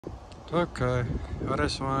Okay, I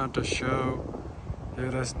just wanted to show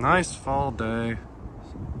you this nice fall day.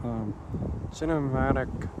 Cinematic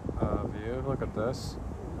view. Look at this.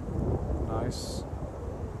 Nice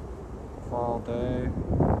fall day.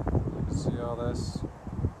 You can see all this.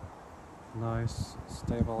 Nice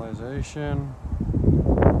stabilization.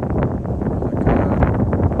 Really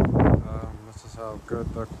good. This is how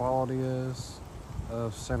good the quality is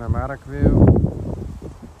of cinematic view.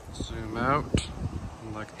 Zoom out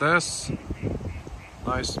like this.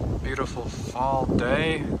 Nice, beautiful fall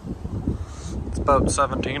day. It's about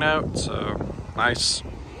 17 out, so nice.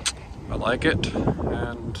 I like it,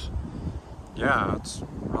 and yeah, it's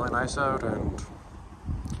really nice out. And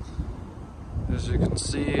as you can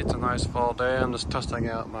see, it's a nice fall day. I'm just testing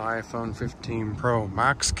out my iPhone 15 Pro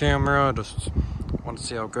Max camera. Just want to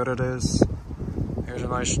see how good it is. Here's a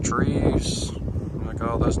nice trees, like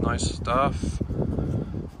all this nice stuff.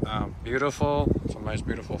 Beautiful, some nice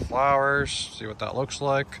beautiful flowers. See what that looks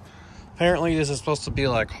like. Apparently this is supposed to be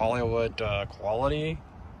like Hollywood quality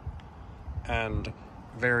and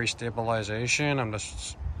very stabilization. I'm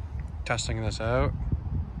just testing this out.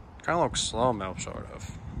 Kind of looks slow-mo sort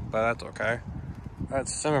of, but that's okay.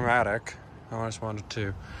 That's cinematic. I just wanted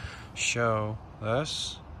to show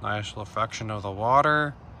this nice reflection of the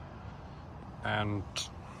water, and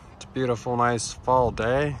it's a beautiful, nice fall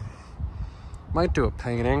day. Might do a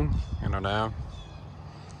painting, I don't know.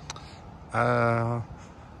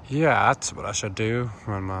 Yeah, that's what I should do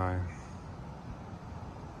when my...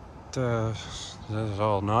 This is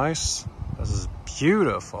all nice. This is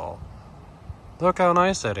beautiful. Look how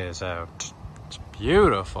nice it is out. It's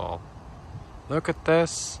beautiful. Look at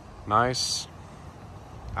this. Nice.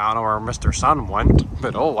 I don't know where Mr. Sun went,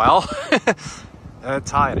 but oh well.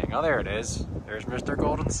 It's hiding. Oh, there it is. There's Mr.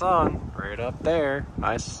 Golden Sun right up there.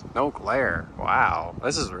 Nice. No glare. Wow.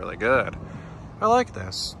 This is really good. I like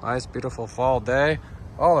this. Nice, beautiful fall day.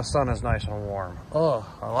 Oh, the sun is nice and warm. Oh,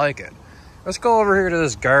 I like it. Let's go over here to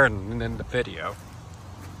this garden and end the video.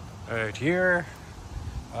 Right here.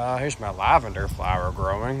 Here's my lavender flower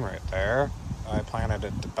growing right there. I planted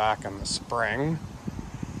it back in the spring.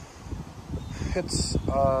 It's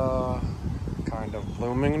kind of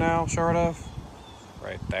blooming now, sort of.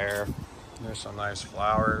 Right there. There's some nice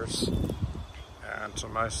flowers and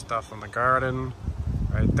some nice stuff in the garden.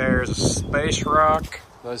 Right there's a space rock.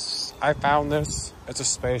 I found this. It's a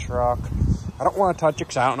space rock. I don't want to touch it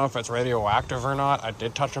because I don't know if it's radioactive or not. I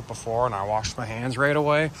did touch it before and I washed my hands right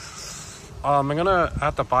away. I'm gonna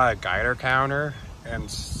have to buy a Geiger counter and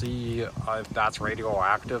see if that's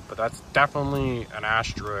radioactive, but that's definitely an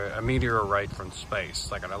asteroid, a meteorite from space,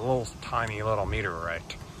 like a little tiny little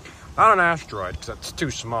meteorite. Not an asteroid, because it's too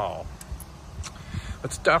small.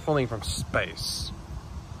 It's definitely from space.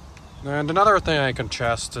 And another thing I can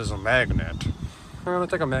test is a magnet. I'm going to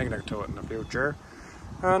take a magnet to it in the future.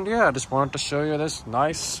 And yeah, I just wanted to show you this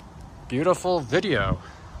nice, beautiful video.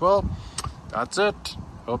 Well, that's it.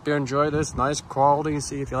 Hope you enjoy this nice quality.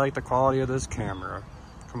 See if you like the quality of this camera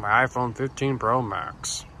from my iPhone 15 Pro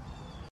Max.